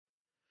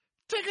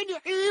Taking your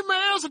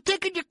emails and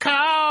taking your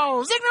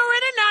calls.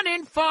 Ignorant and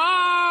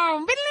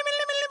uninformed.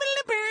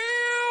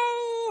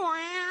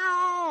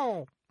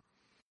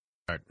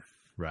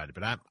 Right,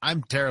 but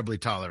I'm terribly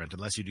tolerant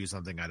unless you do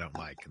something I don't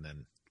like,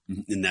 and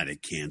that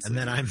it cancels. And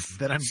then I'm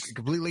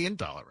completely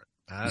intolerant.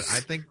 I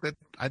think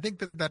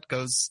that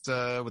goes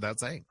without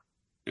saying.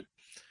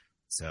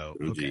 So,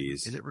 okay.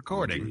 Is it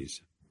recording?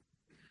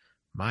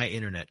 My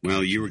internet.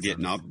 Well, you were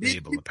getting all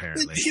stable,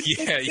 apparently.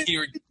 Yeah,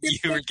 you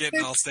were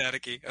getting all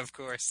staticky, of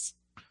course.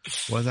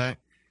 Was I?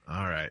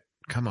 All right,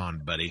 come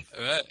on, buddy.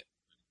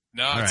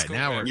 No, all it's right, cool,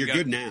 now you're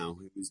good now.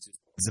 It was just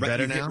is it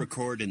better you now? Hit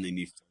record and then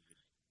you started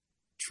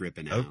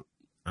tripping out.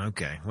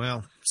 Okay,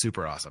 well,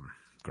 super awesome,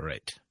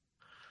 great.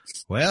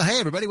 Well, hey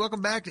everybody,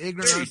 welcome back to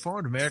Ignorant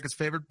Uninformed, America's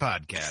favorite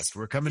podcast.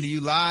 We're coming to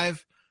you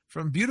live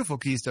from beautiful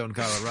Keystone,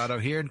 Colorado,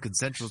 here in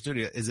Consensual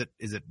Studio. Is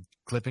it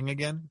clipping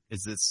again?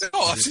 Is this? No,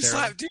 I'm just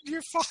laughing, dude.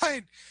 You're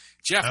fine,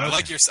 Jeff.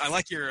 Okay. I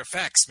like your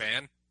effects,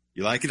 man.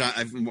 You like it?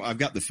 I've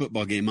got the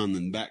football game on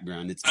in the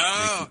background. It's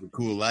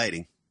cool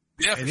lighting.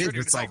 Yeah, for sure.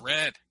 It's like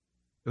red.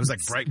 It was like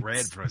bright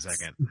red for a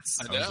second.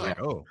 I know. was like,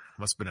 oh,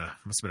 must have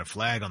been a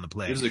flag on the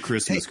play. It was a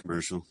Christmas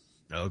commercial.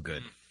 Oh,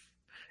 good.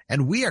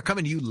 And we are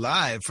coming to you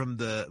live from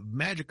the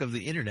magic of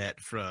the internet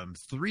from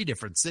 3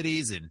 different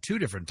cities in 2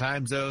 different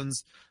time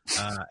zones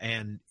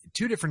and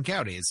 2 different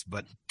counties,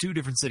 but 2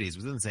 different cities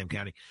within the same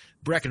county.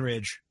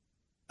 Breckenridge,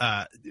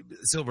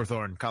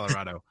 Silverthorne,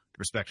 Colorado,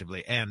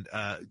 respectively, and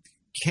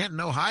Canton,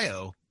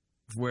 Ohio,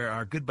 where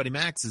our good buddy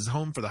Max is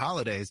home for the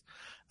holidays.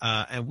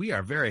 And we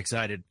are very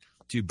excited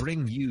to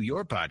bring you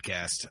your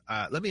podcast.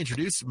 Let me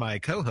introduce my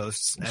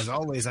co-hosts. As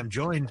always, I'm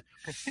joined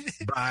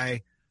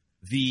by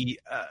the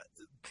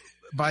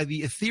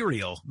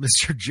ethereal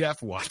Mr.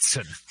 Jeff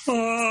Watson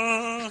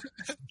and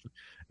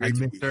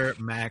Mr.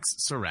 Max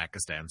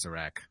Sarakistan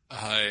Sarak.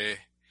 Hi.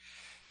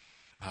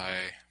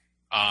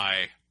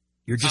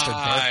 You're just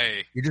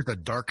a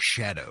dark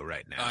shadow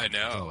right now. I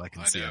know. Oh, I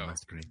can see on my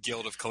screen.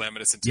 Guild of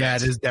Calamitous Intent. Yeah,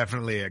 it is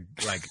definitely a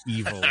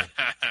evil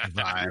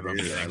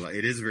vibe.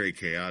 It is very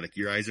chaotic.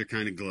 Your eyes are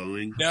kind of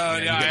glowing. No,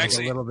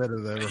 actually a little bit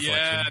of the reflection.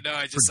 Yeah, no,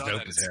 I just saw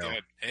that. It's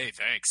good. Hey,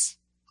 thanks.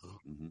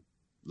 Mm-hmm.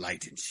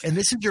 Light and shit. And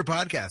this is your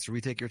podcast where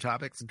we take your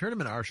topics and turn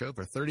them into our show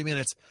for 30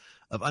 minutes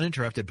of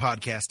uninterrupted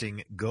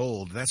podcasting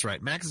gold. That's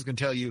right. Max is going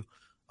to tell you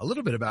a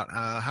little bit about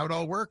how it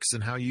all works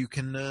and how you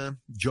can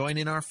join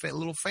in our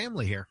little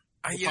family here.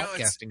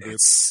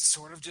 It's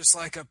sort of just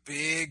like a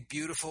big,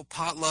 beautiful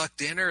potluck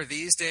dinner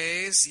these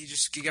days.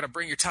 You got to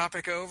bring your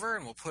topic over,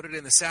 and we'll put it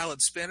in the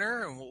salad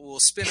spinner, and we'll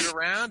spin it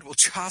around. We'll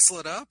jostle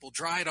it up. We'll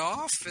dry it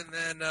off, and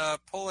then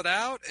pull it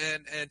out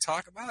and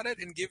talk about it,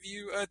 and give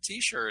you a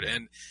T-shirt.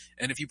 And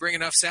if you bring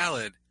enough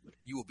salad,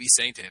 you will be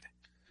sainted.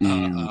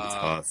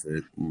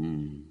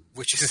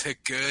 Which is a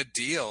good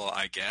deal,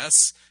 I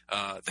guess.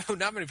 Though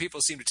not many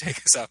people seem to take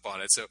us up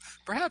on it, so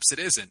perhaps it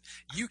isn't.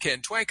 You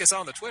can twank us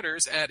on the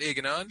Twitters at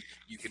Iganon.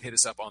 You can hit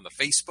us up on the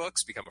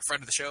Facebooks, become a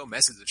friend of the show,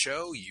 message the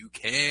show. You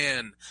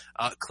can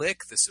click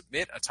the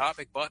Submit a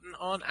Topic button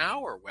on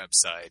our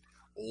website.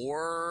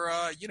 Or,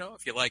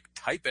 if you like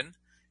typing,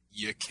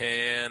 you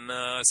can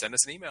send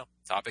us an email.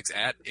 Topics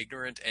at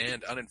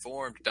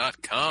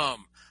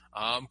ignorantanduninformed.com.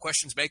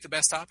 Questions make the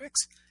best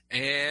topics.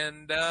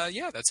 And,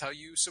 that's how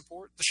you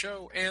support the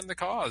show and the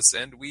cause.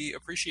 And we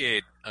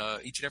appreciate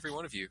each and every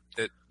one of you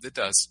that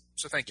does.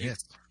 So thank you. Yes.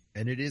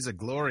 And it is a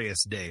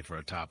glorious day for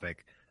a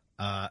topic.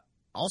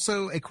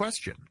 Also a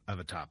question of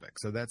a topic.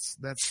 So that's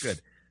good.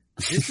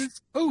 This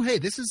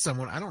is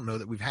someone, I don't know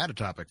that we've had a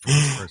topic from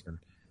this person.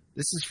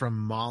 This is from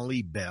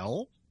Molly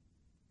Bell.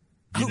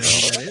 You know who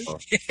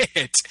that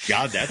is?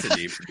 God, that's a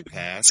name for the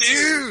past.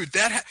 Dude,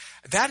 that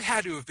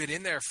had to have been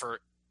in there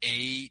for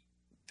 8.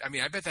 I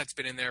mean, I bet that's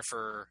been in there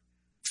for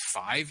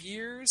 5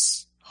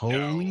 years.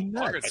 Holy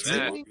nuts.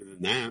 Longer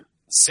than that.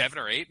 7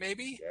 or 8,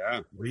 maybe? Yeah.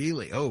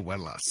 Really? Oh, what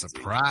a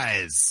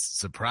surprise.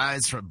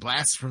 Surprise from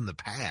blast from the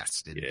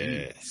past.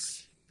 Indeed.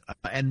 Yes.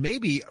 And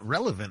maybe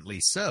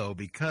relevantly so,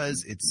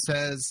 because it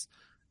says,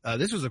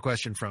 this was a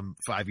question from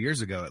 5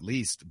 years ago at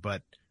least,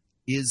 but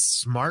is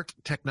smart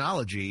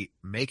technology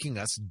making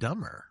us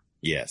dumber?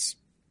 Yes.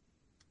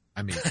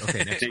 I mean,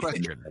 okay, next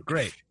question.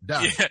 Great.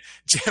 Done. Yeah,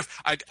 Jeff,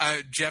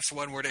 Jeff's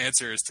one-word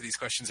answers to these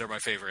questions are my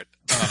favorite.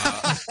 All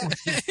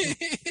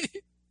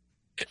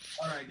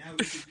right, now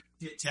we can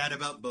chat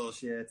about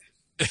bullshit.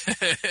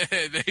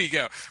 There you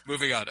go.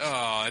 Moving on.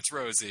 Oh, it's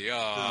Rosie.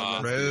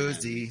 Oh,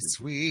 Rosie,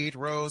 sweet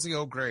Rosie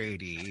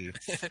O'Grady.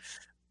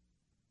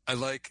 I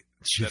like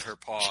that her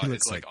paw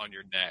is like on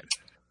your neck.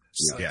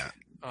 Yeah.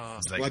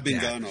 I've been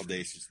gone all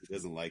day. She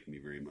doesn't like me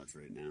very much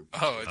right now.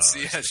 Oh,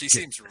 she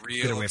seems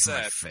real get away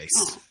upset. From my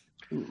face.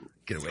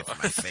 Get away from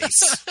my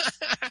face.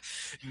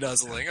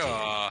 Nuzzling.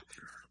 Aw,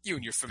 you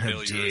and your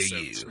familiar.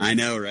 I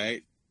know,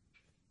 right?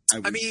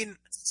 I mean,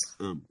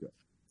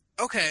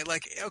 okay,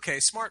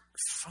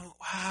 smartphone.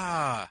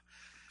 Wow.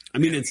 I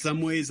mean, in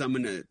some ways, I'm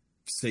going to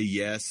say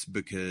yes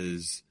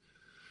because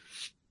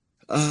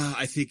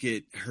I think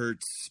it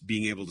hurts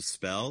being able to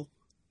spell.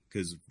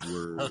 Because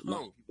we're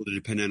people are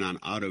dependent on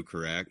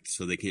autocorrect,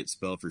 so they can't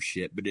spell for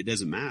shit. But it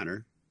doesn't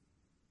matter.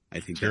 I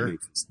think Sure. that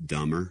makes us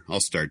dumber. I'll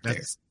start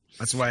there.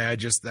 That's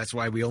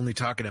why we only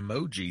talk in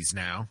emojis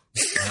now.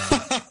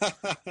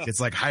 It's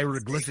like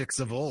hieroglyphics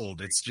of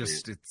old.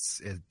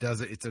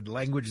 It's a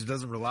language that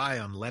doesn't rely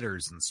on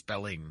letters and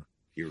spelling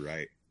You're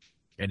right.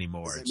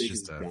 anymore. Does It's it make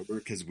just us dumber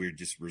because we're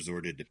just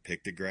resorted to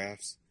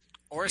pictographs?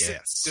 Or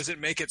Yes. does it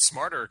make it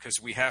smarter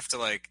because we have to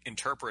like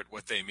interpret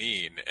what they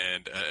mean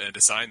and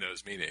assign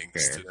those meanings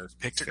Fair. to those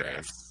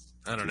pictographs?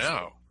 I don't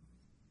know.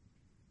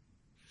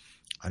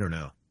 I don't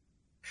know.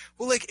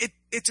 Well, like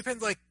it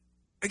depends. Like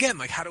again,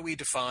 like how do we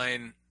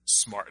define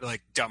smart,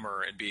 like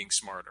dumber and being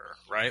smarter,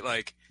 right?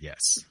 Like Yes.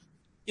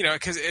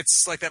 because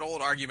it's like that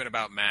old argument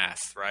about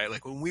math, right?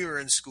 Like when we were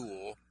in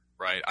school,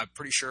 right? I'm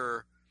pretty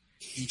sure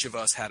each of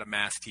us had a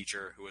math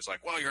teacher who was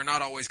like, "Well, you're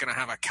not always going to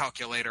have a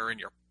calculator in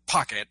your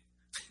pocket,"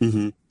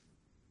 Mm-hmm.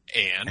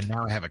 And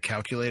now I have a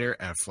calculator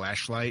and a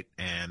flashlight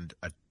and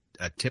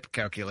a tip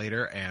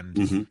calculator and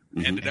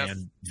Mm-hmm. ended up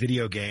and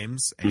video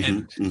games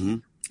and Mm-hmm.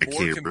 A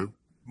more camera.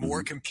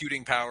 more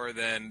computing power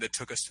than that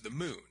took us to the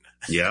moon.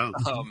 Yeah.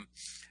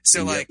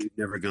 So And yet like, we've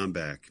never gone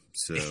back.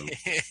 So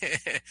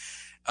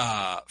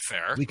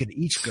fair. we could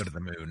each go to the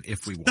moon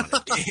if we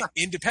wanted.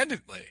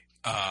 Independently.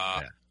 Well,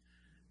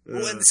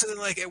 uh, and so then,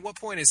 like, at what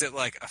point is it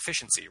like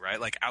efficiency, right?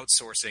 Like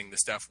outsourcing the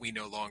stuff we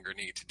no longer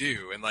need to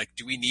do, and like,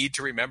 do we need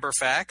to remember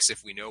facts if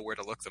we know where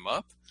to look them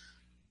up?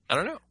 I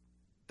don't know.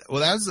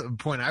 Well, that was the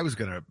point I was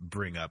going to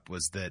bring up,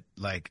 was that,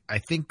 like, I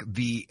think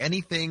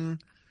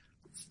anything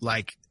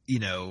like,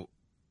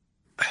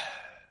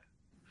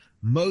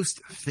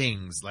 most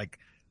things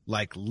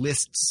like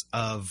lists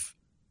of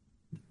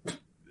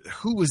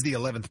who was the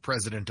 11th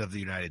president of the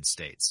United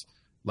States.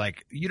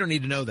 Like, you don't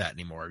need to know that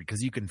anymore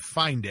because you can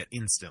find it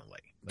instantly.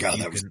 Like, God,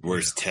 you that was can- the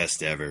worst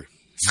test ever.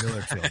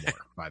 Miller Fillmore,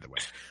 by the way.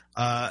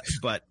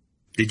 But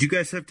Did you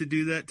guys have to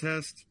do that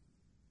test?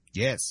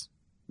 yes.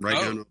 Write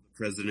Oh. down all the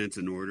presidents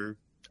in order?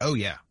 Oh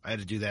yeah. I had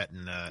to do that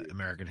in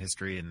American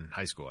history in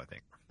high school, I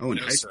think. Oh, in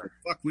No, high school? sir.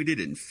 Fuck, we did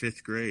it in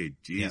 5th grade.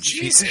 Yeah.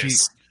 Jesus.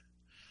 Jesus.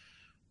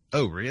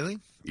 Oh, really?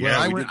 Yeah,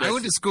 well, we went did that I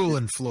went to shit. school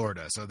in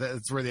Florida, so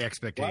that's where the Well, I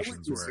expectations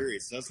wasn't were.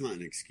 serious. That's not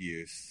an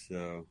excuse. So, I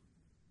mean,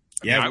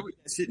 yeah, I we did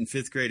that shit in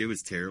 5th grade. It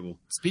was terrible.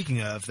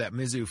 Speaking of that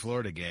Mizzou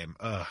Florida game,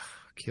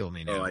 kill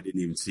me now. Oh, I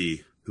didn't even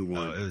see who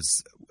won. It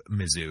was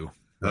Mizzou.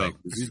 Oh, Like,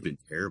 this has been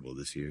terrible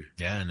this year.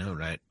 yeah, I know,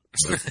 right?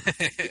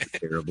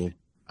 Terrible.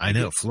 I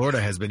know.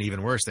 Florida has been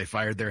even worse. They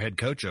fired their head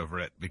coach over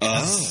it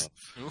because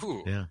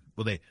Ooh. yeah.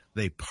 Well,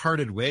 they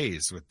parted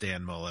ways with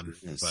Dan Mullen,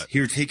 Yes. but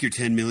Here, take your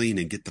 $10 million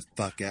and get the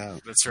fuck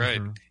out. That's right.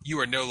 Mhm. You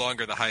are no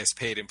longer the highest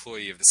paid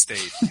employee of the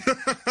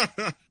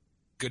state.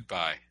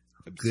 Goodbye.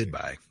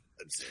 goodbye.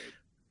 Absurd.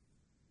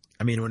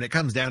 I mean, when it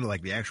comes down to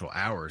like the actual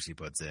hours he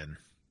puts in,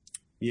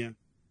 Yeah,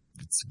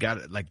 it's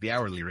got like the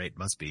hourly rate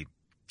must be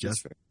that's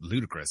just fair.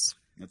 ludicrous.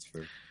 That's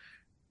fair.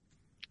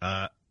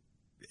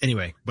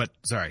 Anyway, but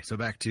sorry. So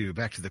back to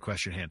the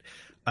question at hand.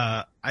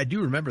 I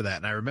do remember that,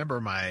 and I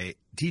remember my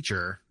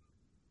teacher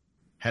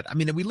had. I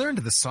mean, we learned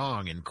the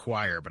song in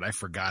choir, but I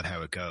forgot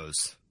how it goes.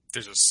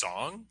 There's a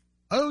song?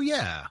 Oh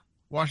yeah,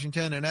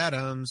 Washington and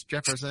Adams,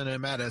 Jefferson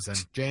and Madison,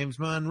 James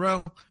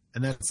Monroe,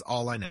 and that's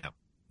all I know.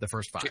 The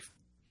first 5.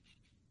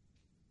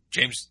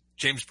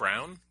 James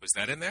Brown? Was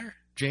that in there?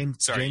 James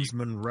Sorry. James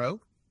Monroe.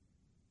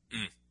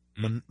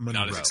 Monroe.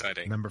 Not as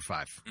exciting. Number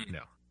 5. Mm. No.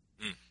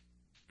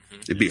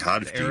 It'd be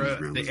hot if The James era,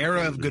 Brown the was era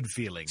on of it. good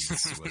feelings.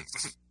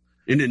 Was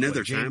In another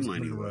what James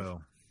timeline, he was.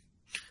 Monroe.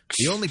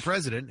 The only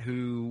president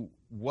who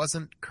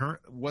wasn't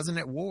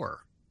at war.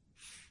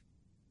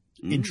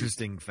 Mm.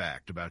 Interesting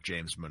fact about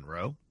James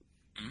Monroe.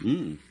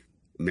 Mm.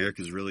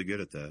 America's really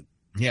good at that.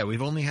 Yeah,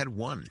 we've only had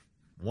one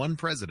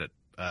president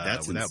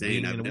That's without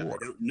insane. being in a war.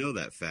 I don't know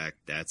that fact.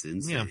 That's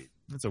insane. Yeah.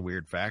 That's a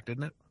weird fact,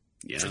 isn't it?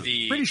 Yeah. For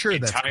the Pretty sure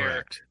that's entire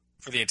correct.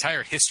 for the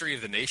entire history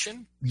of the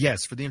nation?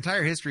 Yes, for the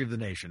entire history of the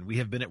nation, we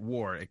have been at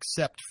war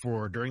except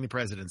for during the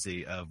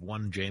presidency of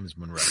one James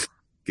Monroe,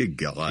 Good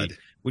God.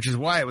 which is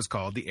why it was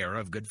called the era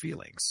of good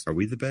feelings. Are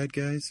we the bad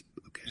guys?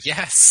 Okay.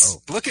 Yes.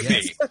 Oh, Look at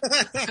yes.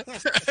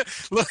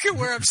 me. Look at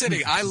where I'm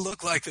sitting. I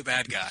look like the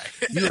bad guy.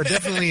 You are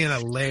definitely in a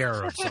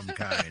lair of some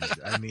kind.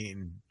 I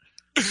mean,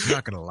 I'm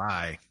not going to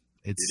lie.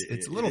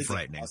 It's a little It is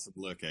frightening. awesome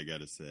look, I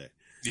gotta say.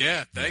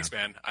 Yeah, thanks,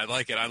 man. I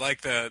like it. I like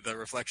the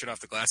reflection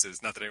off the glasses.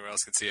 Not that anyone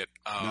else can see it.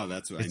 No,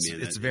 that's what It's, I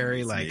mean. it's That- very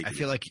it's like, I naked.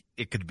 feel like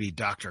it could be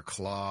Dr.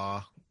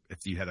 Claw if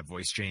you had a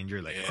voice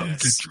changer, like, "Come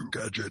Yes. get your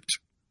gadget."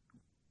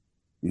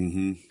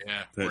 Mhm.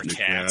 Yeah, Petting or a the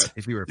cat. cat.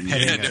 If you were Yeah,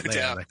 petting no it,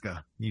 doubt. like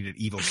you need an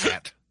evil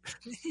cat,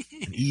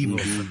 an evil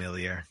Mhm.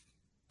 familiar.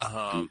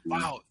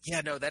 Wow.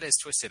 Yeah, no, that is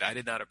twisted. I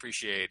did not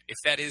appreciate if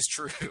that is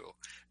true.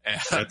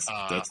 That's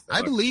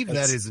I believe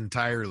that's- that is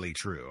entirely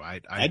true.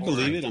 I'd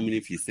believe it. I mean,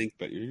 if you think,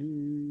 but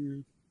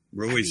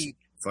we're always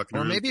fucking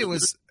or around. maybe it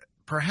was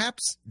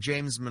perhaps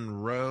James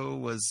Monroe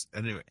was.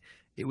 Anyway,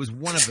 it was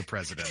one of the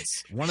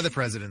presidents. One of the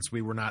presidents.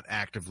 We were not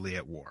actively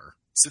at war.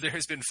 So there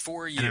has been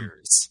 4 And I'm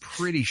years.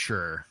 Pretty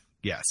sure.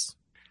 Yes.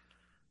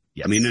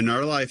 Yes. I mean, in our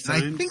And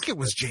lifetime, I think it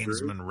was that's James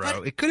true.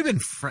 Monroe. It could have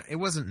been. It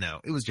wasn't. No,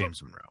 it was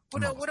James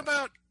Monroe. What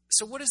about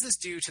So what does this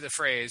do to the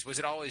phrase? Was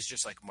it always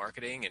just like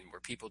marketing, and were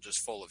people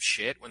just full of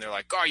shit when they're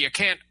like, "Oh, you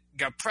can't.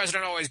 The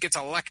president always gets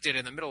elected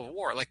in the middle of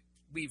war." Like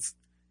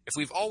if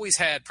we've always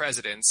had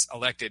presidents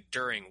elected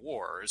during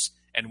wars,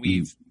 and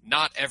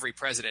not every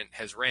president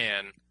has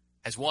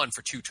won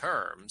for 2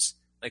 terms.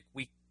 Like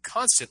we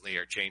constantly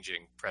are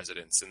changing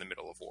presidents in the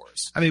middle of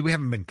wars. I mean, we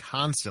haven't been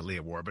constantly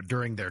at war, but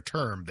during their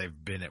term,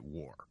 they've been at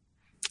war.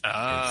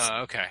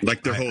 Okay.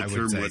 Like their whole I would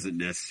term say. wasn't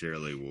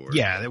necessarily war.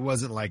 Yeah, it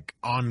wasn't like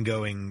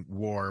ongoing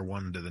war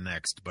one to the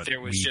next, but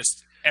There was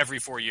just every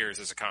 4 years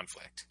as a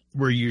conflict.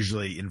 we're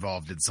usually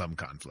involved in some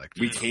conflict.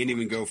 We can't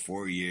even go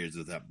 4 years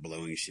without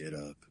blowing shit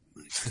up.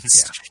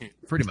 Yeah,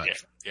 pretty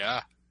much.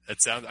 Yeah.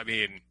 That sounds, I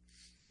mean,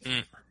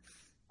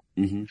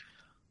 Mm-hmm.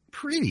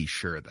 Pretty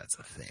sure that's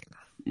a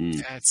thing.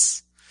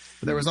 that's...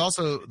 But there was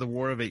also the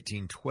War of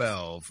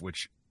 1812,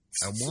 which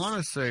I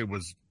want to say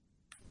was,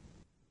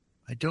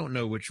 I don't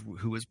know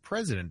who was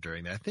president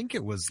during that. I think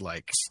it was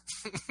like,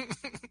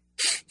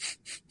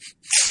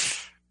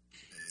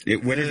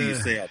 Whatever you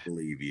say, I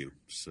believe you.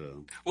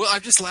 So, Well,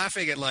 I'm just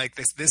laughing at like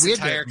this We had to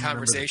entire remember the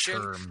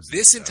conversation. terms and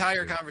This stuff,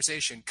 entire too.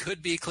 conversation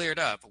could be cleared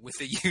up with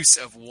the use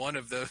of one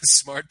of those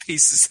smart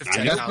pieces of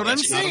I know. technology. That's what I'm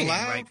saying. Not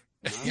allowed. Like,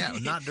 yeah,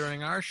 not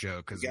during our show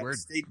because You got we're to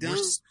stay dumb.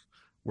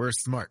 we're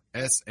smart.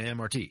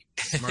 SMRT.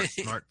 Smart,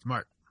 smart,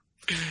 smart.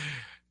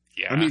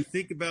 Yeah. I mean,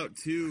 think about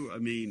too. I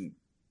mean,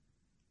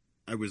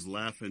 I was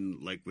laughing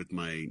like with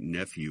my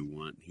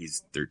nephew.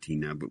 He's 13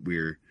 now, but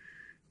we're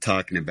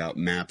talking about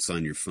maps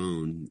on your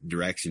phone,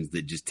 directions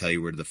that just tell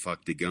you where the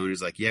fuck to go. And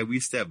he's like, "Yeah, we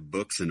used to have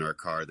books in our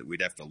car that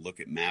we'd have to look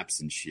at maps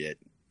and shit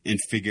and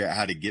figure out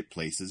how to get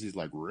places." He's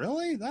like,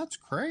 "Really? That's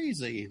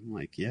crazy." I'm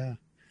like, "Yeah."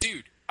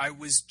 Dude, I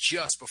was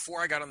just,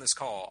 before I got on this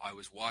call, I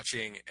was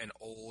watching an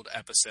old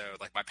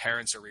episode. Like, my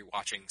parents are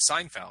rewatching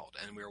Seinfeld,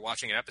 and we were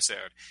watching an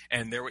episode,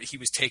 and he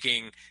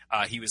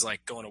was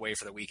like going away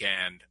for the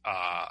weekend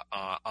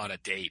on a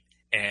date.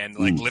 And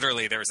like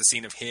literally there was a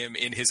scene of him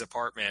in his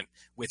apartment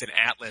with an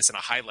atlas and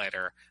a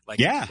highlighter, like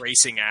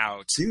tracing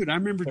out Dude, I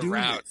remember the doing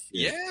route. that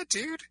shit. Yeah,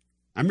 dude.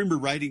 I remember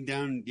writing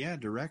down,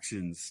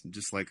 directions.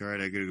 Just like, all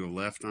right, I got to go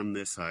left on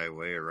this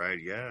highway or right.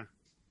 Yeah.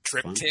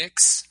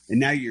 Triptychs. And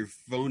now your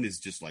phone is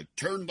just like,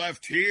 turn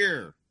left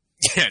here.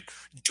 Yeah,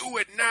 do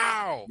it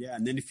now. Yeah.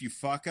 And then if you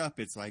fuck up,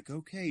 it's like,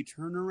 okay,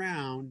 turn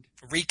around.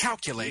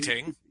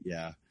 Recalculating.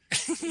 Yeah.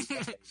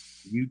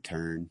 You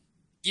turn.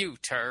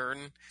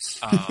 U-turn.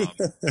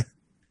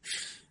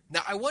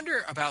 Now, I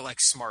wonder about like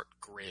smart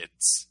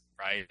grids,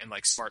 right? And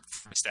like smart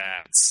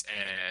thermostats,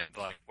 and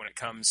like when it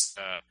comes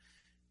to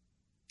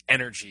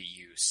energy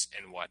use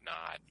and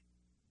whatnot,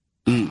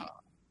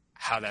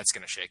 how that's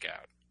going to shake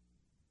out.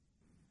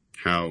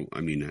 How? I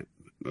mean,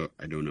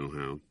 I don't know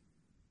how.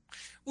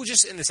 Well,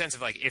 just in the sense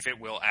of like if it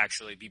will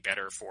actually be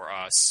better for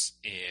us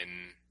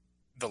in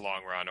the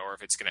long run, or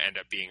if it's going to end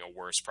up being a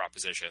worse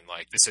proposition,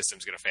 like the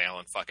system's going to fail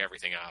and fuck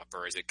everything up,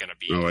 or is it going to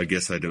be... Oh, I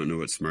guess I don't know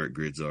what smart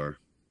grids are.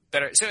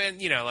 better? So,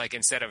 and like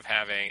instead of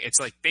having, it's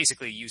like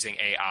basically using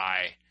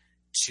AI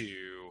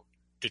to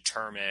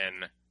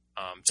determine,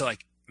 to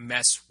like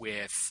mess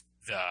with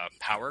the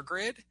power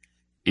grid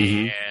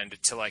and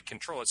to like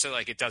control it. So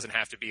like it doesn't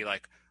have to be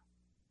like,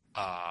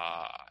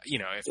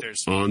 if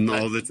there's on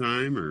all the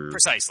time or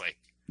precisely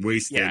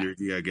waste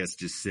energy, I guess,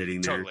 just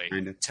sitting there.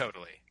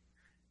 Totally.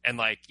 And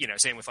like,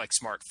 same with like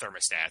smart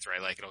thermostats,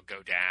 right? Like it'll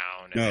go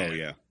down. And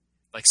yeah.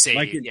 Like say,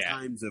 like in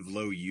times of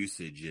low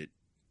usage, it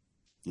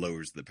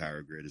lowers the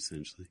power grid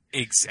essentially.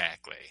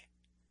 Exactly.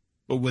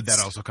 But would that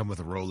also come with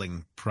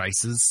rolling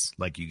prices?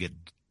 Like you get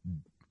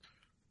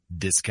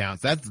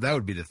discounts? That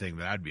would be the thing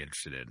that I'd be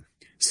interested in.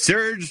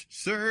 Surge.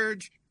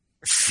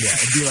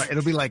 Yeah,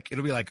 it'll be like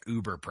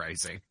Uber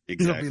pricing.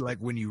 Exactly. It'll be like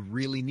when you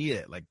really need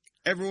it. Like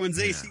everyone's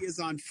AC is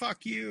on.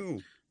 Fuck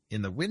you.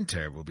 In the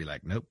winter, we'll be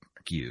like, nope,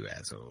 fuck you,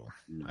 asshole.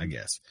 I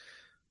guess.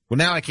 Well,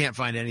 now I can't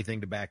find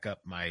anything to back up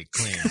my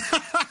claim.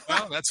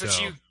 Well, that's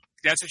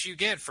what you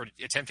get for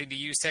attempting to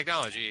use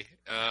technology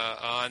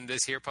on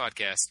this here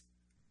podcast.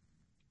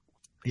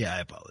 Yeah, I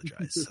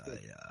apologize.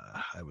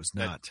 I was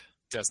not. That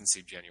doesn't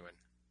seem genuine.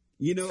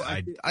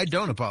 I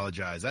don't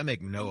apologize. I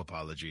make no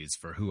apologies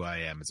for who I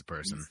am as a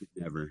person.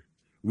 Never.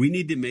 We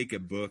need to make a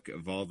book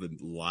of all the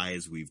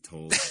lies we've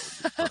told.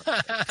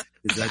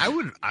 I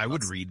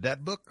would read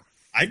that book.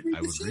 I'd read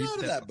the shit out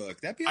of that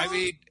book. That'd be awesome. I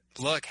mean,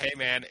 look, hey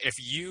man, if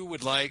you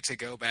would like to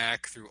go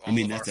back through all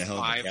that's of a hell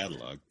our of a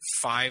catalog.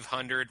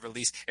 500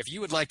 release, if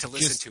you would like to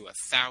listen to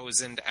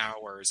 1,000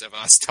 hours of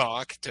us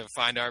talk to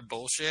find our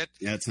bullshit,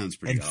 that sounds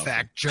pretty. And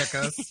fact check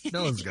us.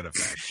 No one's gonna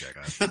fact check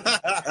us.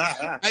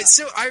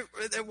 I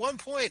at one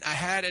point I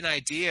had an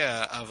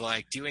idea of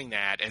like doing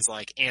that as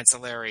like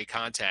ancillary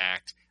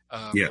contact,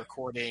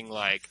 recording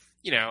like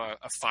a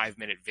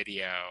 5-minute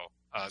video.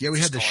 We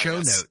had the show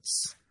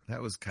notes.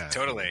 That was kind of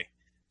totally.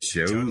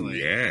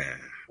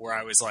 Where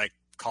I was like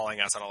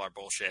calling us on all our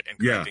bullshit and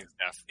correcting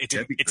stuff. It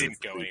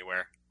didn't go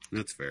anywhere.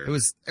 That's fair.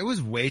 It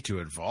was way too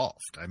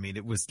involved. I mean,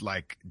 it was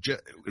like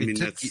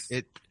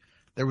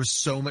there was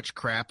so much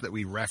crap that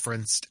we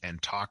referenced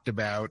and talked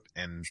about,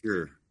 and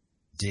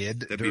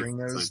did That'd be a during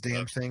those fun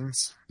damn job.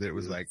 things. That it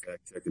was like,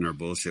 fact checking our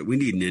bullshit. We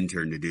need an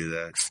intern to do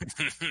that.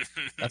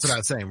 that's what I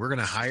was saying. We're going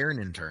to hire an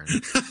intern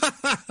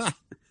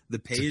The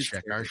pay to is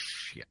check terrible. our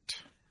shit.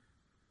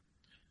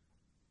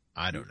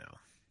 I don't know.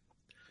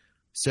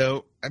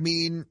 So, I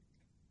mean,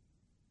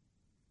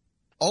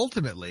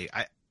 ultimately,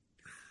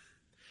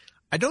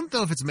 I don't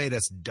know if it's made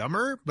us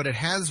dumber, but it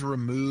has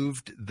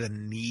removed the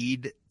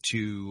need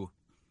to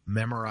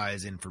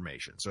memorize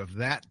information. So if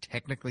that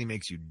technically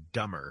makes you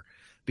dumber,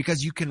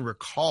 because you can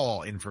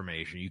recall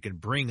information, you can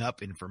bring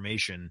up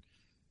information,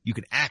 you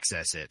can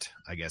access it,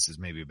 I guess is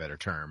maybe a better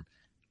term.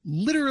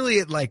 Literally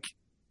at like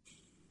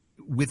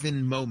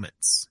within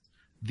moments,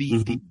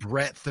 the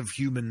breadth of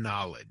human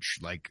knowledge,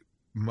 like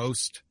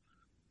most.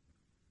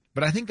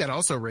 But I think that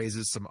also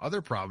raises some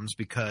other problems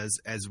because,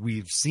 as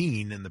we've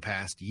seen in the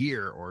past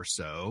year or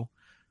so,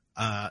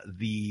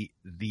 the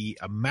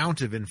amount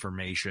of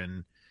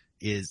information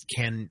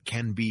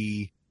can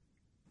be,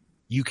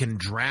 you can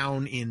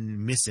drown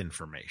in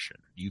misinformation.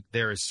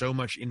 There is so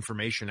much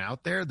information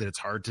out there that it's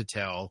hard to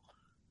tell.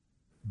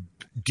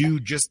 Do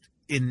just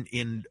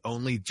in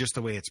only just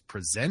the way it's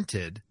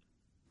presented,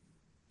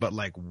 but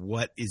like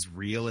what is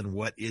real and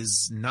what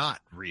is not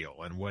real,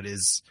 and what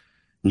is.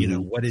 You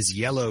know, what is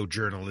yellow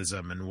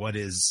journalism and what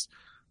is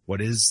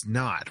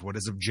not, what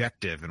is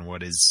objective and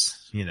what is,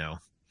 you know,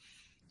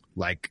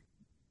 like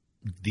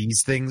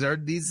these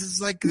is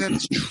like,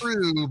 that's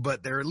true,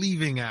 but they're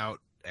leaving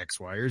out X,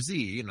 Y, or Z,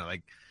 you know,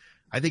 like,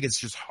 I think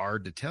it's just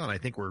hard to tell. And I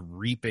think we're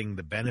reaping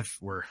the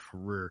benefit.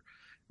 We're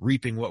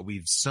reaping what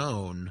we've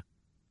sown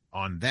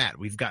on that.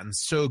 We've gotten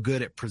so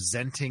good at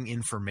presenting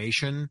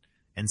information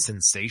and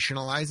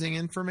sensationalizing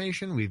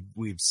information.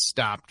 We've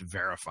stopped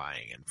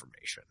verifying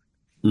information.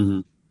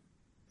 Mm-hmm.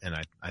 And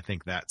I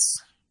think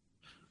that's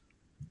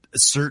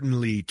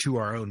certainly to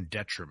our own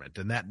detriment.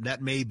 And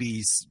that may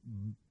be,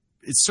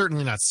 it's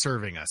certainly not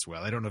serving us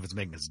well. I don't know if it's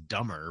making us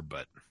dumber,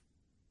 but.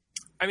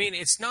 I mean,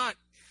 it's not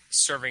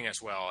serving us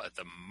well at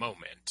the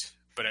moment,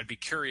 but I'd be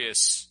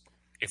curious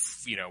if,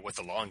 you know, what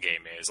the long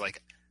game is.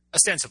 Like,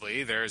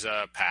 ostensibly, there's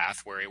a path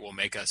where it will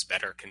make us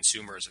better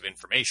consumers of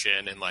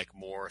information and, like,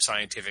 more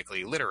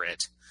scientifically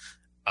literate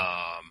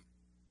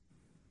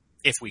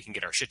if we can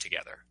get our shit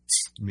together.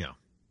 Yeah.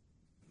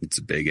 It's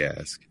a big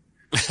ask.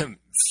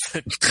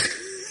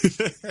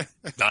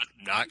 Not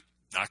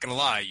gonna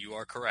lie, you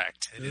are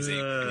correct. It is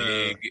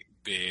a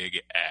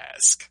big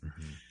ask.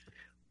 Mm-hmm.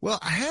 Well,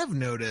 I have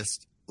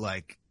noticed,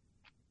 like,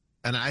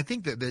 and I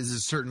think that this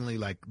is certainly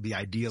like the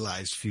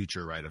idealized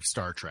future, right, of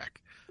Star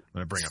Trek. I'm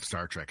going to bring up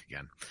Star Trek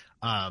again.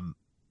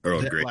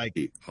 Great.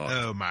 Like,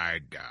 oh my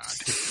God.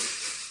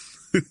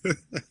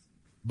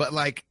 But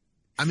like,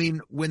 I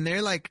mean, when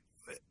they're like,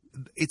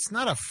 it's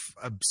not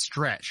a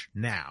stretch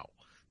now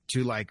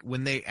to like,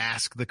 when they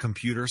ask the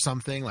computer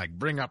something like,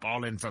 bring up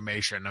all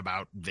information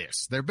about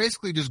this, they're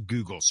basically just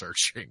Google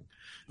searching.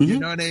 You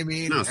know what I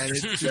mean? No, and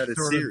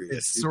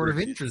it's sort of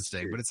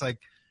interesting, but it's like,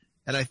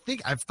 and I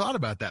think I've thought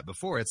about that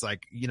before. It's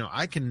like, you know,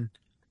 I can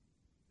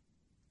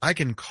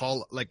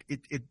call, like,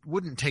 it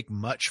wouldn't take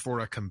much for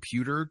a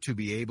computer to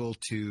be able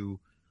to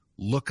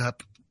look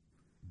up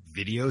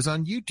videos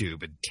on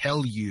YouTube and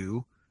tell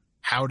you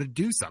how to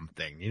do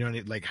something, you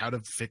know, like how to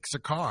fix a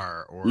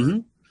car or,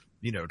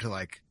 you know, to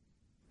like,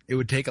 it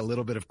would take a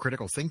little bit of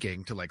critical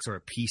thinking to like sort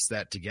of piece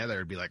that together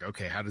and be like,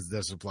 okay, how does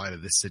this apply to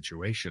this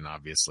situation?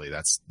 Obviously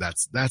that's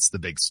the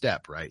big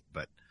step, right?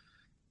 But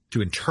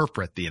to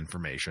interpret the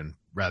information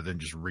rather than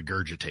just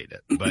regurgitate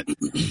it. But,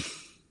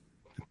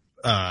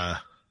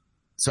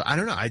 so I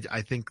don't know.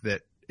 I think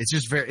that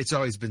it's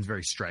always been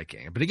very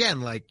striking. But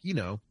again, like, you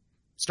know,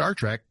 Star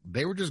Trek,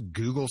 they were just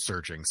Google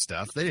searching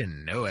stuff. They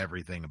didn't know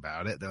everything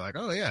about it. They're like,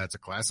 oh yeah, it's a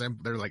class.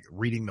 They're like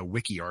reading the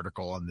wiki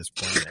article on this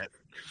planet.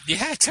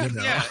 Yeah, you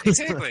know? Yeah,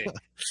 exactly.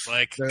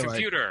 Like They're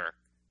computer, like,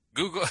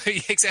 Google,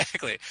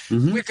 exactly.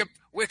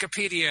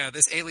 Wikipedia,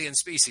 this alien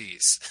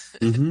species.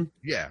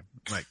 Yeah,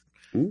 like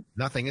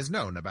nothing is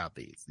known about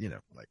these. You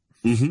know, like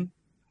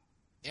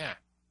yeah.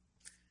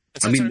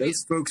 I mean,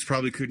 those folks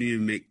probably couldn't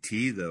even make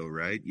tea, though,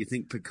 right? You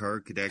think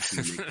Picard could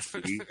actually make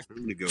tea? I'm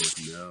going to go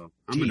with no.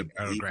 I'm going to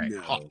be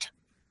no. Hot.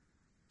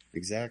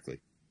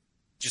 Exactly.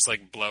 Just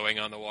like blowing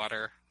on the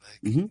water.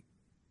 Like.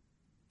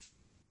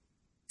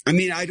 I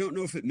mean, I don't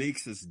know if it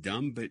makes us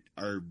dumb, but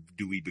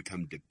do we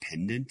become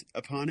dependent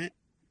upon it?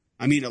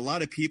 I mean, a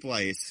lot of people,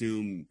 I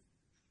assume,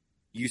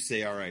 you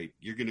say, all right,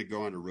 you're going to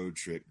go on a road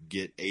trip,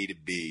 get A to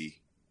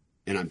B,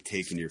 and I'm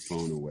taking your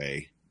phone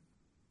away.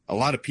 A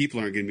lot of people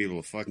aren't going to be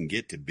able to fucking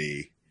get to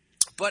B.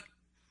 But,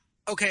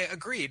 okay,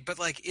 agreed. But,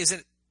 like, is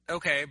it,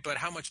 okay, but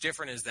how much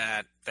different is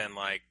that than,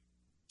 like,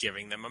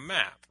 giving them a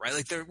map, right?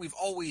 Like, we've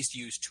always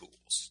used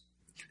tools.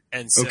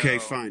 And so... Okay,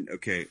 fine.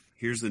 Okay,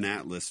 here's an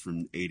atlas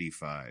from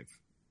 85.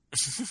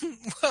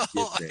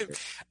 Well,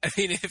 I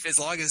mean, if as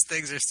long as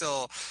things are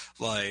still,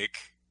 like...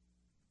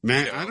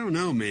 Man, you know, I don't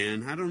know,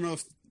 man. I don't know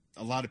if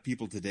a lot of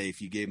people today,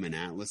 if you gave them an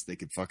atlas, they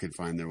could fucking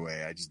find their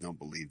way. I just don't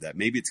believe that.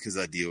 Maybe it's because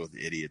I deal with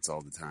idiots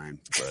all the time.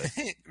 But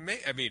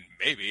I mean,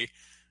 maybe.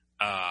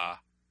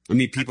 I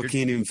mean, people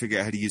can't even figure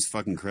out how to use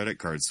fucking credit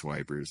card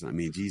swipers. I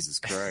mean, Jesus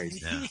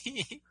Christ.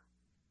 Yeah.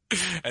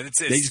 And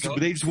They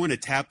just want to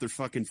tap their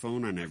fucking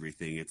phone on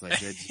everything. It's like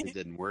that just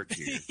didn't work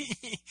here.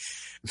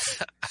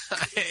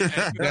 You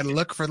gotta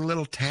look for the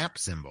little tap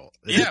symbol.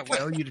 Yeah, It'll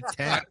tell you to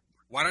tap.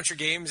 Why don't your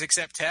games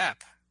accept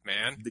tap,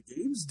 man? The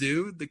games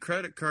do. The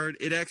credit card,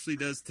 it actually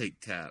does take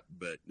tap,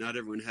 but not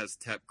everyone has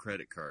tap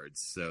credit cards.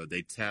 So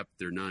they tap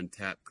their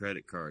non-tap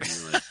credit card.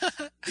 And you're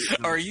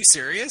like, Are you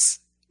serious?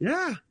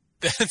 yeah.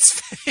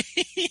 That's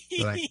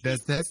Like,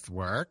 does this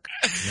work?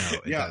 No,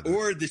 it Yeah, doesn't.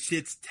 or the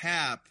shit's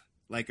tap,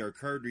 like our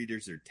card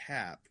readers are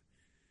tap,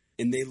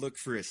 and they look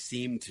for a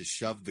seam to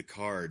shove the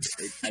card.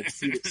 I've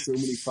seen it so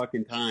many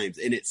fucking times,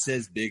 and it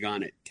says big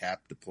on it,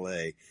 tap to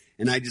play.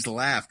 And I just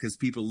laugh because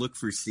people look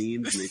for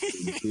seams and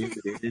they jam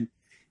it in,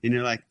 and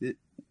you're like,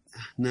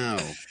 no,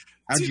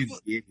 how'd you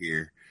get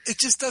here? it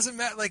just doesn't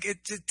matter. Like it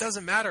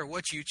doesn't matter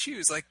what you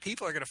choose. Like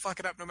people are gonna fuck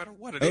it up no matter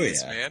what it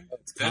is, man.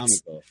 It's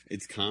comical.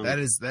 It's comical.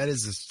 That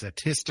is a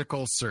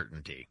statistical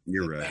certainty.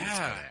 You're right.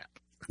 Yeah.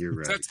 You're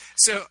right.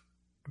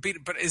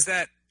 But is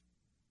that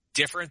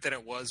different than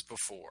it was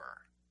before?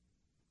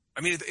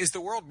 I mean, is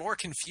the world more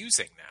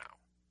confusing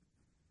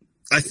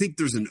now? I think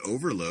there's an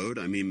overload.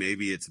 I mean,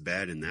 maybe it's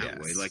bad in that Yes.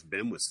 way. Like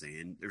Ben was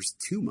saying, there's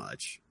too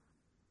much.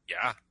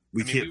 Yeah.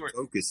 We I mean, can't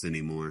focus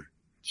anymore.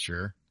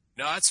 Sure.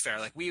 No, that's fair.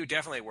 Like we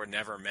definitely were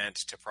never meant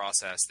to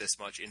process this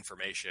much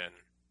information.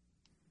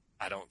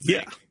 I don't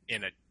think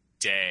in a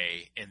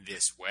day in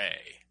this way.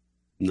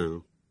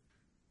 No.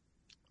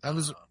 That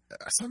was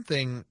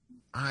something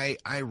I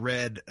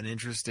read an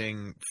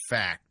interesting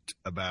fact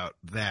about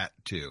that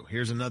too.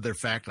 Here's another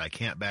fact I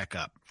can't back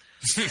up.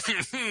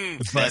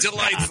 But-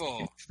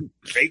 Delightful.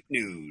 Fake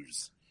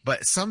news.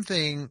 But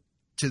something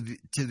to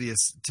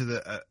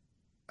the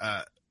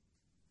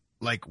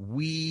like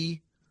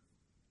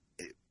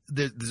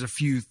there's a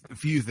few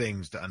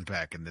things to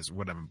unpack in this,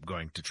 what I'm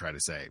going to try to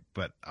say,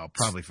 but I'll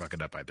probably fuck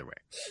it up either way.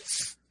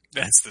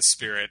 That's the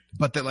spirit.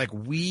 But that like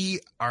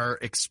we are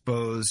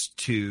exposed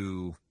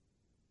to,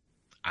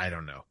 I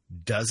don't know,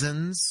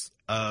 dozens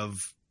of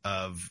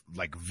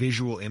like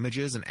visual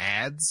images and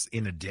ads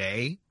in a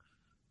day,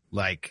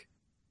 like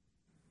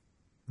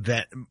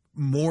that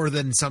more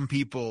than some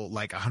people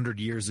like 100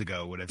 years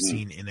ago would have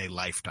seen in a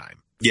lifetime.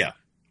 Yeah.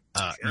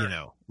 You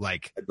know,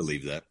 like I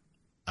believe that.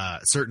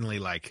 certainly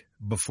like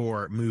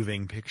before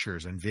moving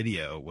pictures and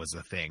video was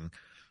a thing,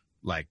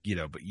 like, you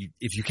know, but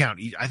if you count,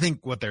 I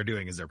think what they're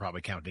doing is they're probably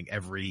counting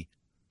every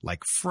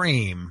like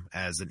frame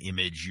as an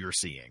image you're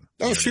seeing.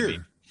 You know what I Sure.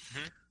 mean?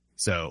 Mhm.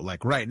 So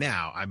like right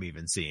now I'm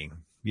even seeing,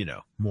 you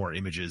know, more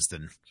images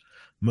than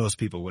most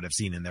people would have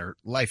seen in their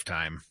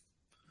lifetime,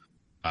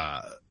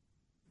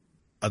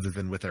 other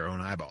than with their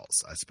own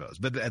eyeballs, I suppose.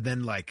 But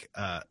then like,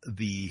 but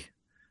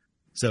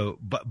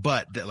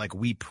that like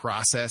we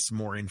process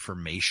more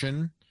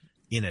information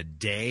in a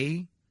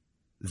day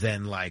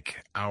than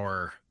like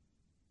our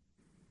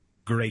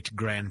great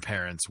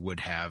grandparents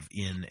would have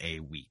in a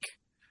week.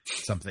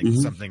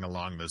 Something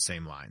along those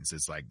same lines.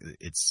 It's like,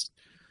 it's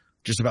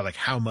just about like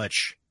how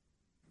much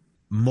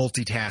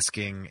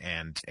multitasking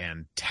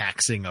and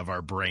taxing of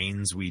our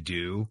brains we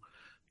do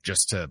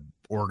just to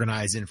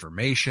organize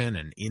information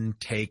and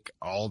intake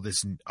all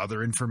this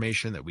other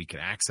information that we can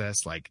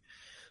access. Like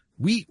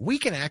we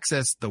can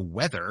access the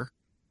weather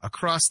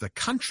across the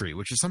country,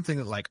 which is something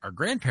that like our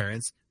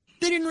grandparents,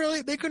 they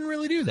couldn't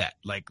really do that.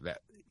 Like that,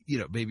 you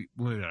know, maybe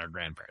not our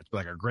grandparents, but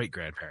like our great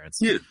grandparents.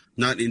 Yeah.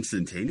 Not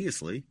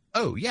instantaneously.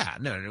 Oh yeah.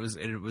 No, it was,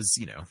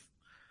 you know,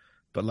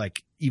 but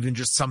like even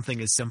just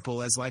something as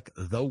simple as like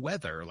the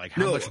weather, like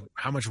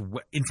how much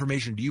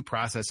information do you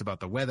process about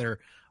the weather?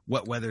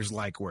 What weather's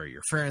like where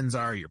your friends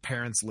are, your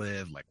parents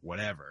live, like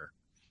whatever.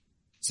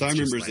 So It's I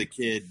remember just as a like-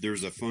 kid, there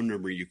was a phone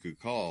number you could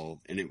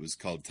call, and it was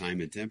called Time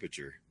and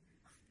Temperature.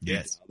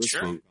 Yes. This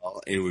Sure. phone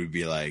call, and it would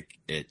be like,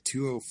 at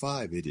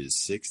 2:05, it is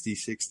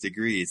 66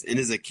 degrees. And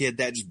as a kid,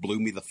 that just blew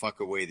me the fuck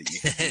away that you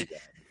could do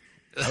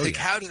that. Like,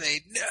 yeah. how do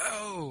they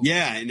know?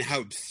 Yeah, and how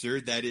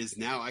absurd that is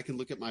now. I can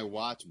look at my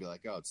watch and be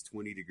like, oh, it's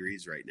 20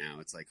 degrees right now.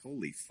 It's like,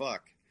 holy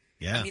fuck.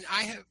 Yeah. I mean,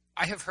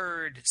 I have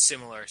heard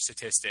similar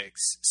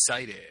statistics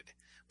cited,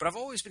 but I've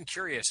always been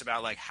curious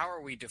about like how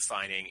are we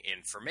defining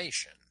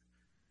information,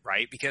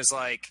 right? Because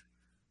like,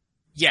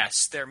 yes,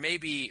 there may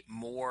be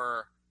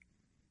more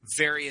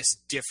various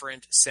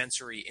different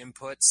sensory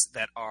inputs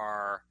that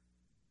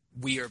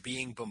we are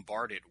being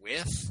bombarded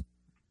with,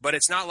 but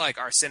it's not like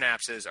our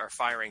synapses are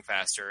firing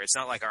faster. It's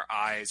not like our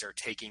eyes are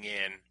taking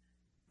in,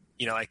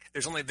 you know, like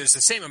there's the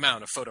same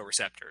amount of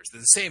photoreceptors.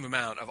 There's the same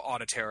amount of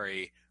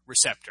auditory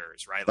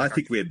receptors, right? Well, Like I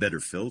think we had better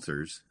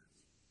filters.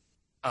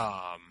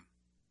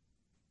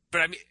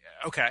 but I mean,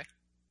 okay.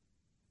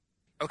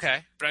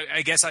 But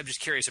I guess I'm just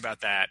curious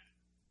about that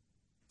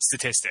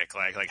statistic.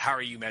 Like how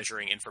are you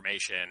measuring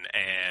information?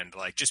 And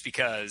like, just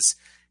because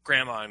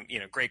grandma and, you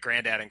know, great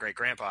granddad and great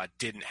grandpa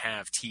didn't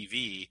have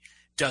TV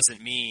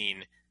doesn't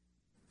mean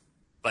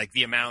like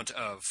the amount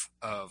of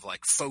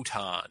like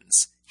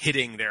photons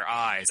hitting their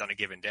eyes on a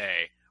given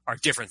day are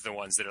different than the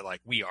ones that are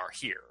like, we are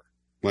here.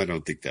 Well, I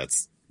don't think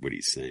that's what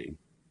he's saying.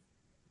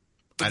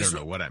 I don't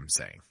know what I'm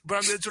saying.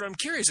 But that's what I'm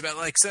curious about.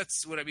 Like, so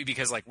that's what I mean,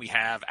 because like we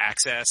have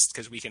access,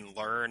 because we can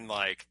learn,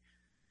 like,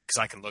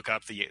 because I can look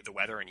up the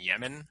weather in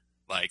Yemen.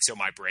 Like, so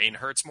my brain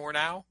hurts more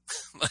now.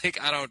 Like,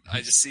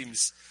 it just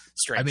seems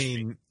strange. I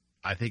mean,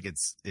 I think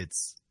it's.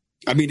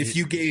 I mean, if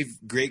you gave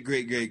great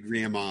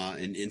grandma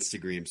an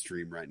Instagram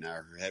stream right now,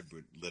 her head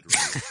would literally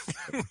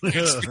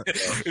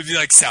it'd be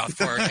like South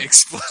Park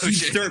explosion.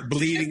 She'd start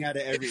bleeding out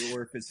of every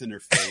orifice in her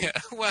face.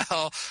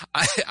 Well,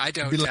 I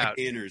don't It'd be doubt like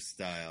Inner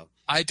style.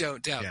 I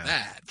don't doubt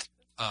that.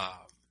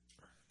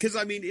 Because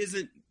I mean,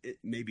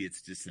 maybe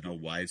it's just an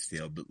old wives'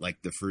 tale, but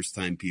like the first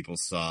time people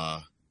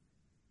saw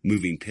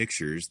moving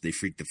pictures, they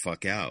freaked the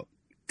fuck out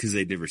because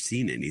they'd never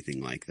seen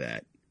anything like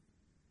that.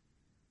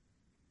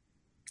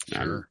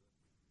 Sure.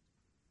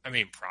 I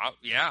mean,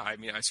 I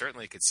mean, I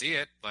certainly could see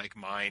it. Like,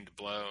 mind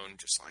blown,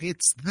 just like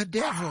It's the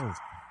devil.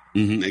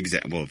 Mm-hmm,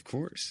 exactly. Well, of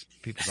course.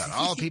 People thought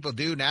all people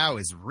do now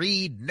is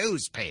read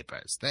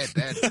newspapers.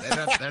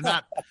 They're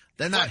not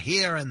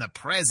here in the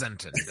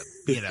present and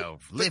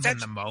live in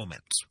the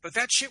moment. But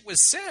that shit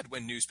was said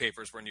when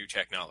newspapers were new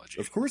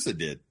technology. Of course it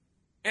did.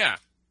 Yeah.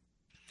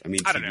 I mean,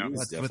 I don't know.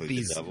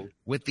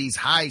 With these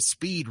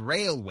high-speed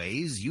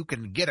railways, you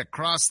can get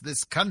across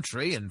this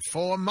country in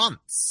 4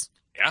 months.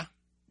 Yeah.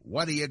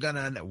 What are you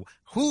gonna?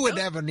 Who would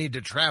ever need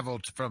to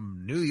travel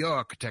from New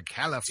York to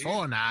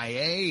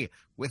California?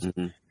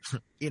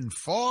 In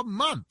 4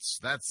 months?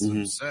 That's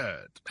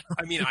absurd.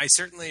 I mean, I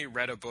certainly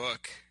read a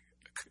book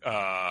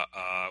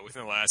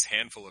within the last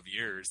handful of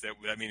years that,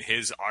 I mean,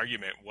 his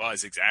argument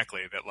was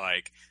exactly that,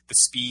 like, the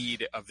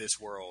speed of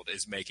this world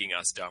is making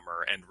us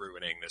dumber and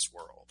ruining this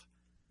world.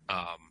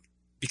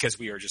 Because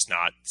we are just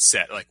not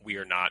set, like, we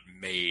are not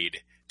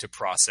made to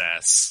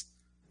process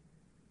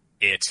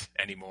it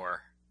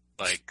anymore.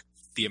 Like,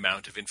 the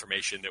amount of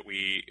information that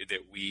we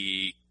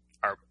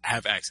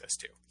have access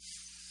to.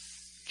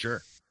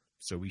 Sure.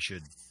 So we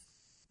should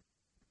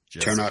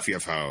just turn off your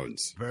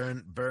phones,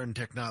 burn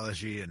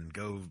technology, and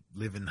go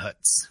live in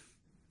huts.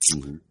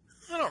 Mm-hmm.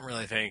 I don't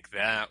really think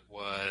that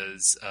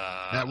was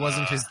that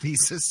wasn't his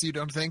thesis. You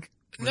don't think?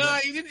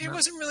 It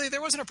wasn't really.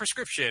 There wasn't a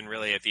prescription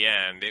really at the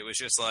end. It was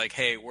just like,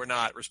 hey, we're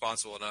not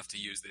responsible enough to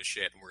use this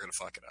shit, and we're gonna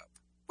fuck it up.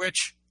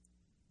 Which,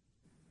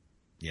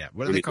 yeah,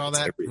 what do they call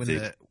that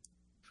when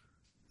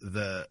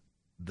that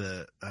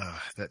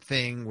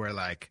thing where,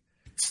 like,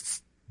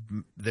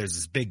 there's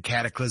this big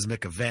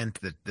cataclysmic event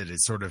that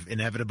is sort of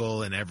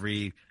inevitable in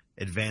every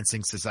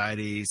advancing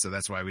society, so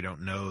that's why we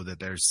don't know that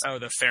there's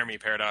the Fermi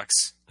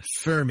paradox.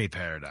 Fermi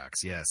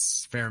paradox,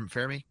 yes.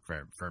 Fermi?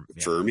 Yeah.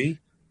 Fermi?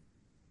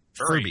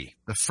 Furby.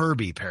 The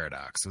Furby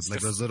paradox. It's like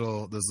those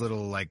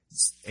little like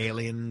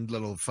alien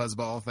little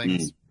fuzzball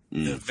things.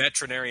 The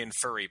veterinarian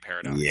furry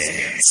paradox.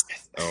 Yes.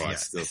 Oh, I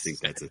still think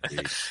that's a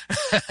thing.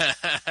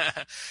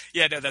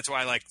 Yeah, no, that's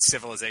why, like,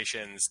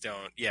 civilizations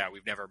don't. Yeah,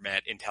 we've never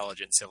met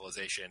intelligent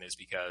civilization, is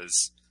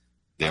because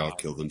they all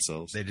kill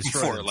themselves. They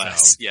destroy more or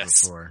less. Yes.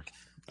 Before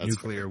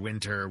nuclear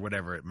winter,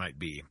 whatever it might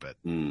be, but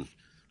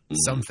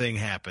something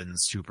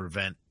happens to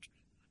prevent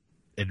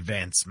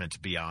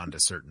advancement beyond a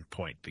certain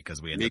point,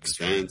 because we end up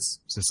destroying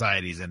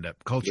societies,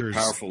 cultures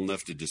they're powerful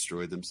enough to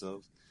destroy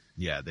themselves.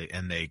 Yeah,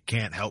 they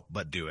can't help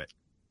but do it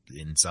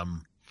in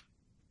some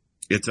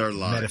it's our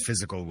life.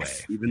 Metaphysical way.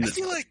 Even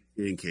the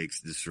pancakes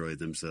destroy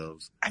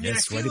themselves. I mean, I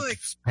feel like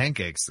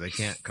pancakes, they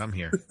can't come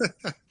here.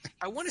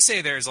 I want to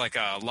say there's like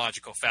a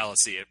logical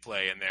fallacy at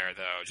play in there,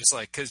 though. Just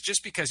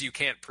because you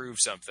can't prove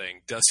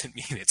something doesn't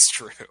mean it's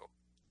true.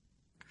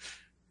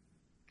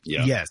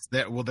 Yeah. Yes.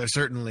 There's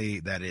certainly,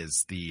 that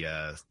is the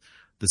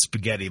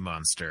spaghetti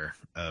monster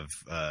of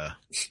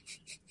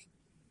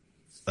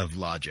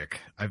logic.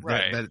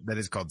 Right. That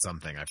is called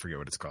something. I forget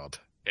what it's called.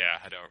 Yeah,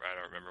 I don't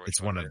remember which it's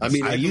one. One of. I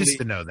mean, I used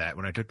to know that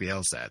when I took the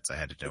LSATs. I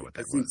had to know what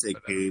that was. They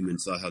came and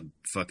saw how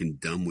fucking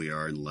dumb we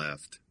are and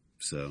left.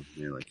 So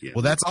they're like, yeah.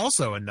 Well, that's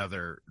also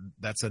another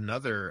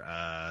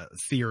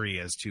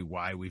theory as to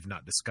why we've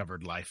not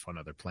discovered life on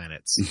other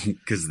planets,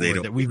 because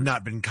that we've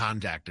not been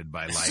contacted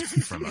by life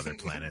from other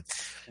planets.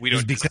 We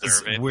don't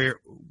deserve it.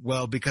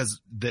 Because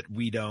that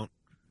we don't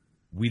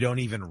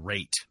even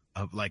rate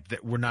of, like,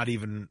 that we're not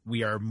even,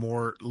 we are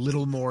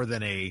little more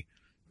than a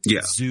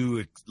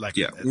zoo, like,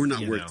 we're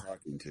not worth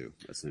talking to,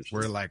 essentially.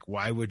 We're like,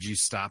 why would you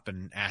stop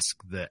and ask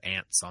the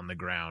ants on the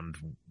ground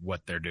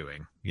what they're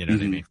doing? You know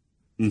what I mean?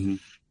 Mm-hmm.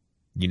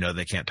 You know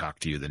they can't talk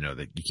to you. They know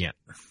that you can't.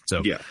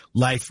 So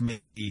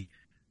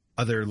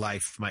other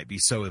life might be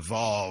so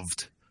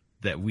evolved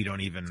that we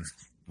don't even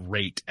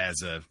rate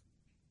as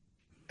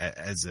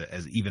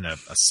even a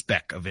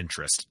speck of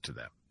interest to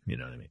them. You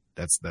know what I mean?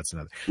 That's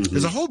another. Mm-hmm.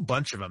 There's a whole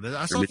bunch of them.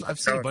 I've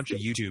seen a bunch of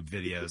YouTube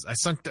videos. I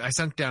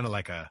sunk down to,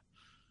 like, a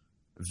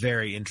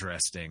very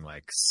interesting,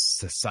 like,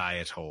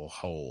 societal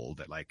hole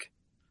that, like,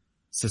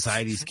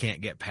 societies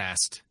can't get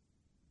past.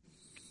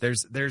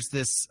 There's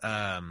this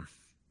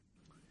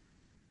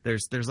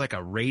there's like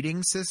a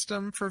rating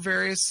system for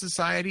various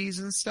societies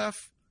and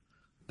stuff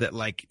that,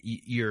 like,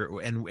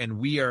 and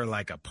we are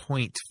like a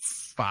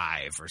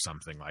 0.5 or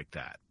something like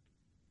that.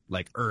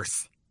 Like,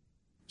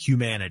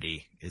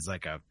 humanity is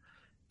like a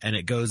and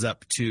it goes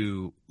up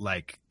to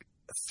like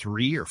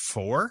 3 or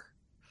 4,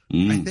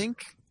 I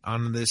think,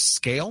 on this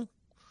scale.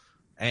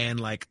 And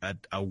like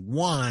a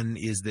 1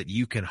 is that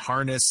you can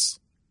harness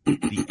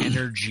the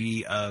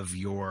energy of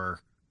your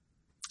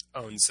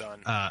own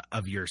sun,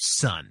 of your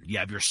sun,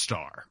 of your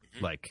star,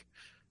 like,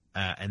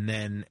 and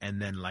then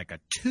like a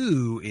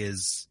 2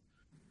 is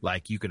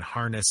like you can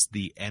harness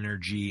the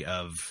energy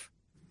of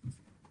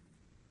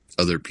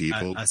other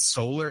people, a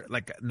solar,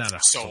 like not a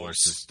solar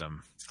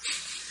system.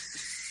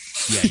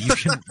 Yeah,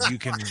 you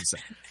can,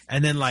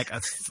 and then like a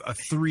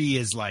 3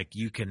 is like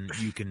you can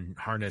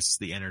harness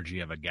the energy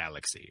of a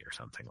galaxy or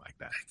something like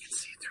that. I can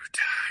see through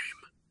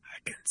time. I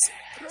can see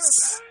through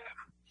time.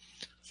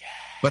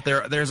 But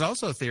there's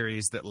also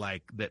theories that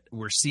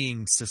we're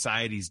seeing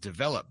societies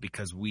develop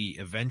because we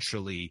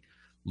eventually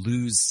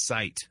lose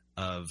sight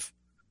of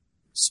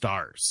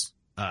stars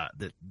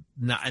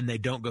and they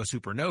don't go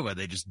supernova,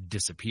 they just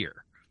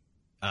disappear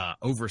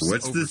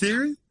What's the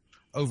theory?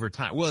 Over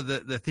time. Well,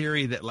 the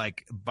theory that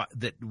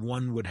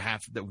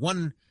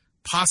one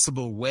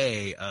possible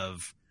way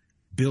of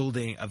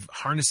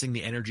harnessing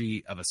the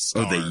energy of a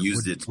star they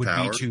used its would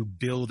power? be to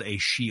build a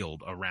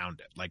shield around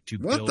it, like to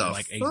What build the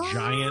like fuck?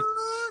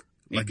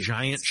 a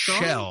giant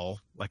star? shell,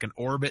 like an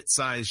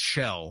orbit-sized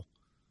shell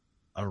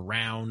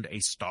around a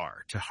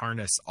star to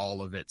harness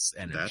all of its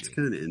energy. That's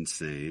kind of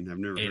insane. I've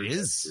never heard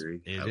that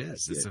theory. It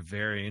is. Like It's a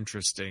very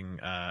interesting.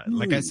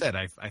 Like I said,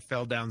 I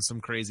fell down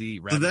some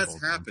crazy rabbit So hole. that's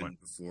at one happened point.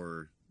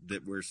 before,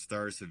 that where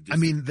stars have. I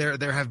mean,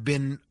 there have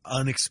been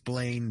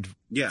unexplained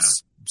Yeah.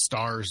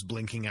 stars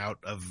blinking out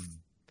of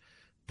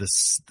the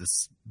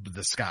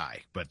sky,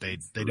 but they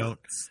don't.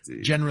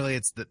 Generally,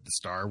 it's that the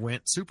star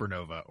went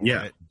supernova or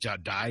it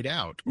died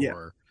out, Yeah.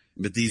 or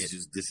But these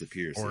just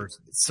disappear. or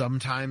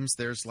sometimes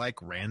there's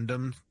like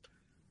random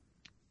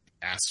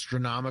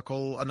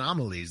astronomical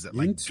anomalies that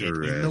like get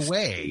in the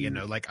way,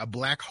 like a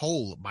black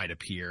hole might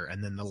appear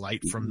and then the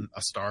light from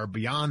a star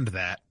beyond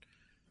that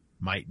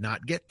might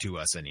not get to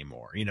us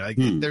anymore.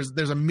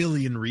 There's a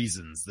million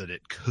reasons that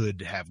it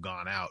could have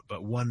gone out,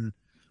 but one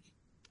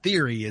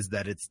theory is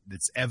that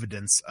it's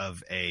evidence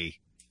of an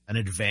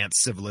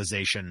advanced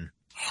civilization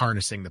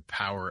harnessing the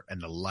power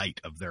and the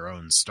light of their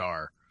own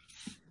star,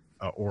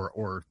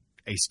 or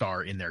a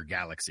star in their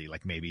galaxy.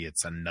 Like maybe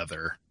it's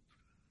another,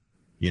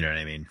 you know what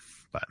I mean?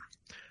 But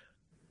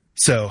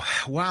so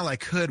while I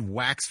could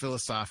wax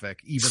philosophic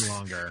even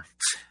longer,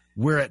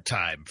 we're at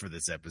time for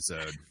this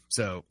episode.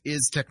 So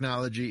is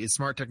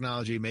smart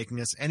technology making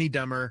us any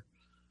dumber?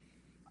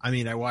 I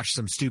mean, I watched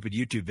some stupid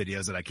YouTube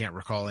videos that I can't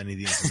recall any of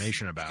the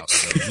information about.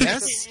 So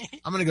yes,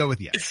 I'm going to go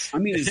with yes. I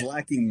mean, does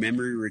lacking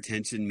memory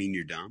retention mean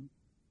you're dumb?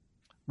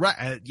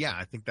 Right. Yeah,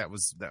 I think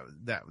that's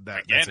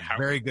a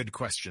very good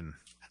question.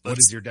 What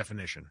is your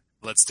definition?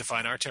 Let's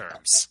define our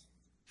terms.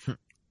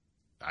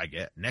 I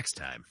get next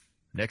time.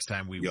 Next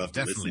time we You'll will have to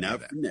definitely listen do out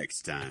that. for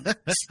next time,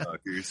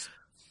 suckers.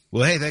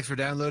 Well, hey, thanks for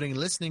downloading and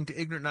listening to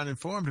Ignorant Not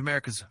Informed,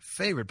 America's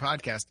favorite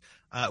podcast.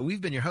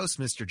 We've been your hosts,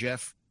 Mr.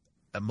 Jeff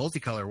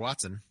Multicolor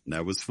Watson.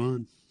 That was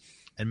fun.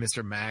 And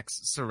Mr.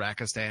 Max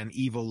Sarakistan,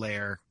 Evil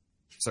Lair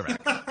Sarak.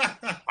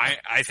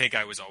 I think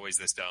I was always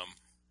this dumb.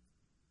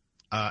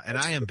 And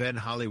I am Ben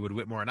Hollywood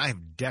Whitmore, and I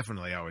have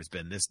definitely always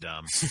been this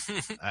dumb.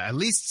 At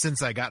least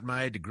since I got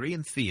my degree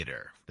in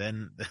theater.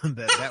 Then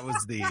that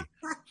was the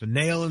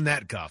nail in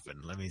that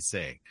coffin, let me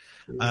say.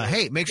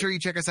 Hey, make sure you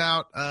check us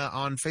out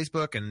on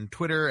Facebook and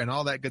Twitter and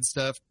all that good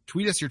stuff.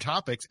 Tweet us your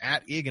topics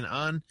at Ig and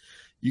On.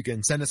 You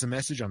can send us a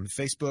message on the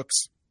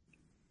Facebooks.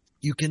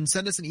 You can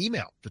send us an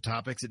email to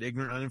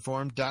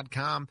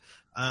topics@ignorantuninformed.com.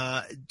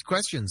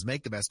 Questions,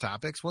 make the best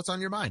topics. What's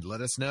on your mind? Let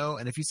us know.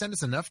 And if you send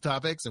us enough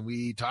topics and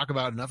we talk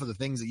about enough of the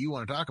things that you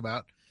want to talk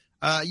about,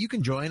 you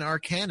can join our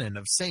canon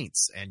of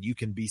saints and you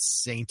can be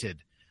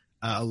sainted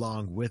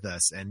along with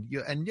us. And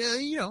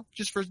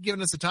just for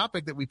giving us a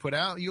topic that we put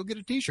out, you'll get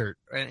a t-shirt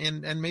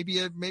and maybe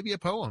a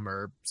poem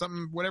or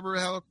something, whatever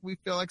the hell we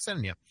feel like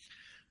sending you.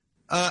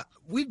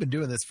 We've been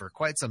doing this for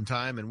quite some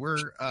time and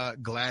we're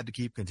glad to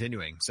keep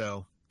continuing.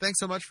 So thanks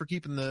so much for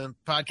keeping the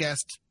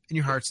podcast in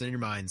your hearts and in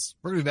your minds.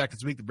 We're going to be back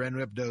this week with a brand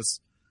new episode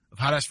of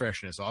Hot Ass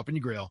Freshness all up in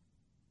your grill.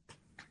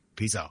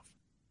 Peace out.